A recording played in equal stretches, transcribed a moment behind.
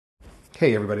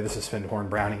Hey everybody, this is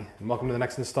Findhorn Brownie, and welcome to the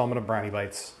next installment of Brownie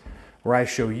Bites, where I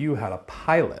show you how to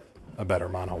pilot a better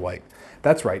mono white.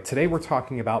 That's right, today we're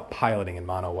talking about piloting in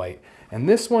mono white, and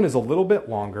this one is a little bit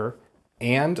longer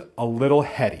and a little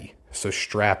heady, so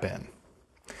strap in.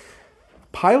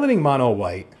 Piloting mono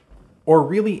white, or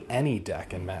really any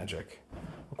deck in Magic,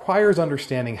 requires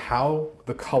understanding how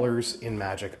the colors in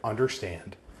Magic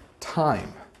understand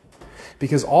time,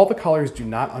 because all the colors do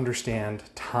not understand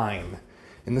time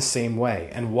in the same way,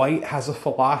 and white has a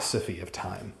philosophy of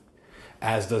time,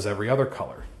 as does every other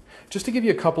color. Just to give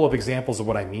you a couple of examples of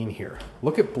what I mean here,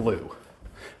 look at blue.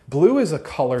 Blue is a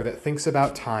color that thinks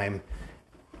about time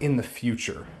in the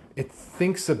future. It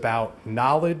thinks about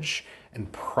knowledge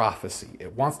and prophecy.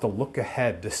 It wants to look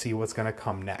ahead to see what's going to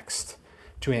come next,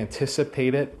 to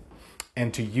anticipate it,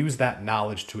 and to use that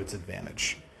knowledge to its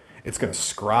advantage. It's going to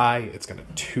scry, it's going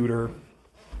to tutor,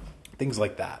 things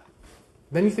like that.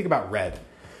 Then you think about red.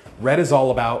 Red is all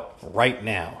about right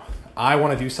now. I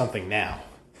want to do something now,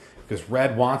 because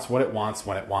red wants what it wants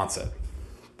when it wants it.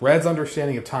 Red's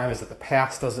understanding of time is that the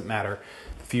past doesn't matter,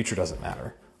 the future doesn't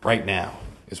matter. Right now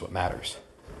is what matters.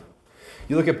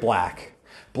 You look at black.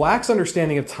 Black's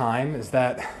understanding of time is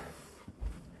that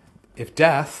if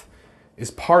death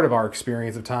is part of our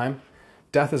experience of time,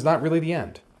 death is not really the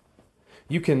end.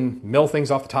 You can mill things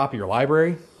off the top of your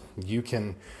library. You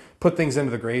can put things into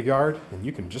the graveyard, and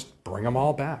you can just bring them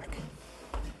all back.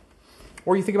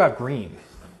 Or you think about green.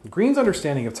 Green's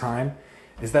understanding of time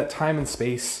is that time and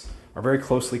space are very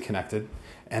closely connected,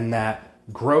 and that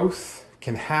growth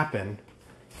can happen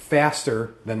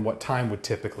faster than what time would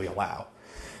typically allow.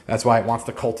 That's why it wants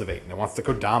to cultivate, and it wants to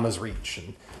Kodama's reach,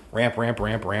 and ramp,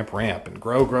 and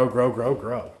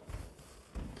grow.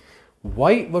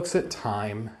 White looks at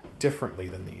time differently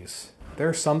than these. There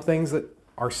are some things that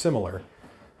are similar,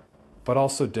 but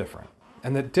also different.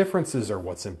 And the differences are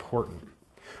what's important.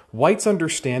 White's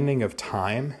understanding of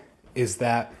time is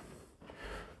that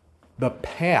the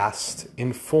past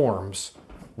informs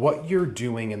what you're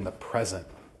doing in the present.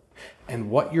 And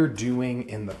what you're doing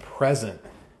in the present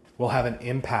will have an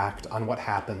impact on what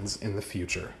happens in the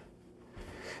future.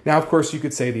 Now, of course, you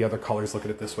could say the other colors look at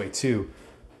it this way too,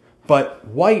 but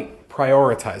white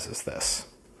prioritizes this.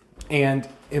 And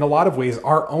in a lot of ways,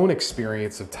 our own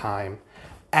experience of time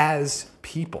as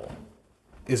people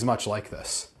is much like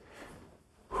this.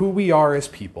 Who we are as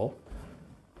people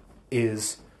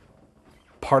is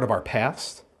part of our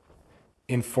past,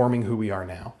 informing who we are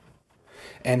now.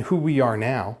 And who we are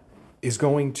now is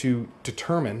going to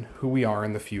determine who we are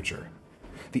in the future.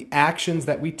 The actions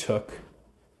that we took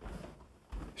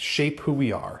shape who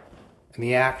we are, and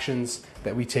the actions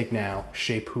that we take now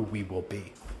shape who we will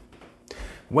be.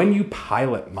 When you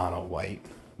pilot mono white,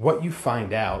 what you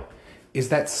find out is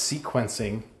that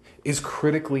sequencing is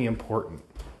critically important.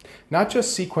 Not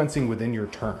just sequencing within your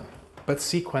turn, but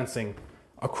sequencing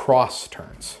across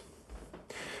turns.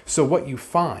 So what you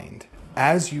find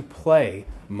as you play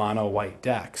mono white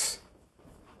decks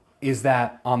is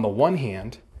that on the one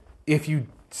hand, if you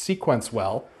sequence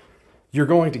well, you're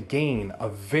going to gain a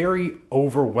very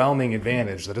overwhelming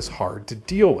advantage that is hard to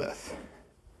deal with.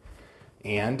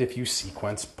 And if you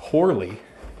sequence poorly,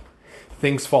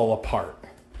 things fall apart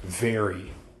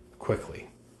very quickly.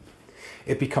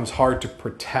 It becomes hard to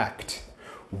protect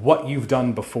what you've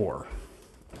done before,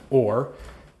 or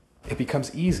it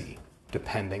becomes easy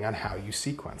depending on how you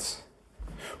sequence.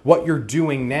 What you're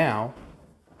doing now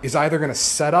is either going to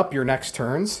set up your next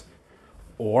turns,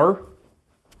 or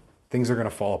things are going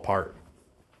to fall apart.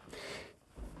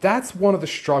 That's one of the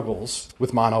struggles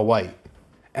with mono white,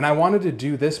 and I wanted to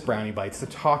do this Brownie Bites to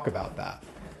talk about that.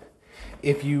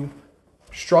 If you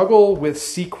struggle with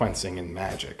sequencing in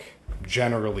Magic,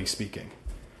 generally speaking,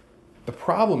 the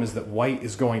problem is that white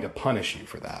is going to punish you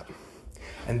for that.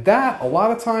 And that, a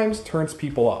lot of times, turns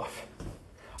people off.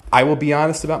 I will be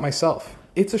honest about myself.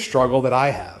 It's a struggle that I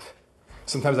have.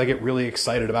 Sometimes I get really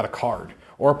excited about a card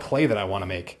or a play that I want to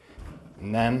make.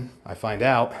 And then I find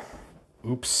out,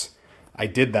 oops, I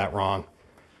did that wrong.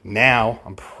 Now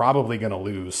I'm probably going to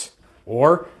lose,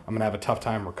 or I'm going to have a tough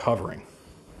time recovering.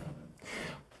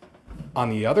 On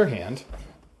the other hand,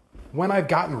 when I've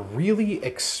gotten really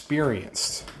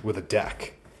experienced with a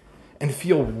deck and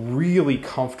feel really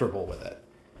comfortable with it,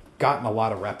 gotten a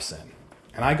lot of reps in,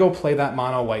 and I go play that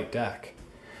mono white deck,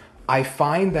 I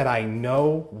find that I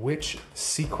know which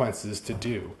sequences to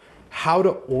do, how to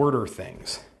order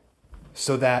things,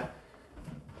 so that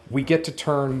we get to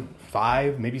turn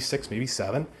 5, maybe 6, maybe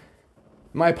 7.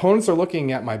 My opponents are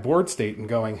looking at my board state and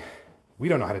going, we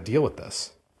don't know how to deal with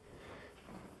this.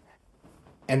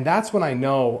 And that's when I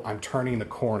know I'm turning the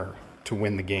corner to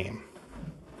win the game.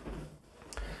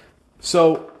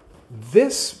 So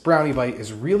this Brownie Bite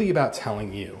is really about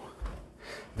telling you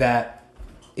that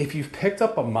if you've picked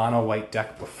up a mono white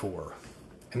deck before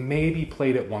and maybe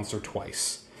played it once or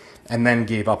twice and then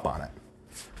gave up on it,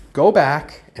 go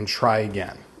back and try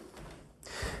again.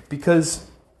 Because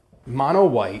mono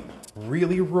white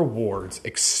really rewards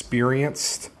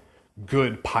experienced,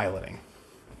 good piloting.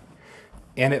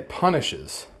 And it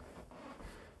punishes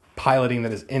piloting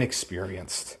that is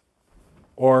inexperienced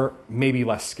or maybe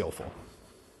less skillful.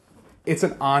 It's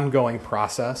an ongoing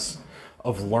process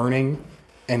of learning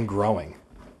and growing.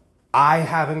 I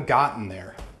haven't gotten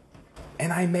there,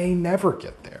 and I may never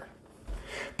get there.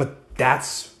 But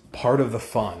that's part of the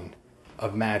fun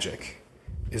of Magic,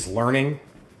 is learning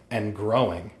and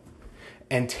growing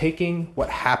and taking what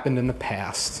happened in the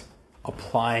past,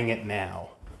 applying it now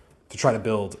to try to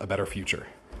build a better future.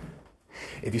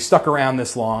 If you stuck around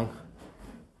this long,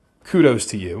 kudos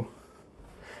to you.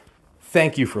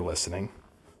 Thank you for listening.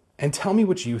 And tell me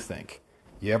what you think.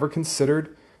 You ever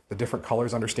considered the different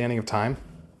colors' understanding of time?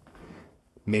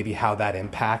 Maybe how that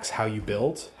impacts how you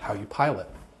build, how you pilot.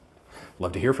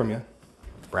 Love to hear from you.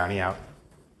 Brownie out.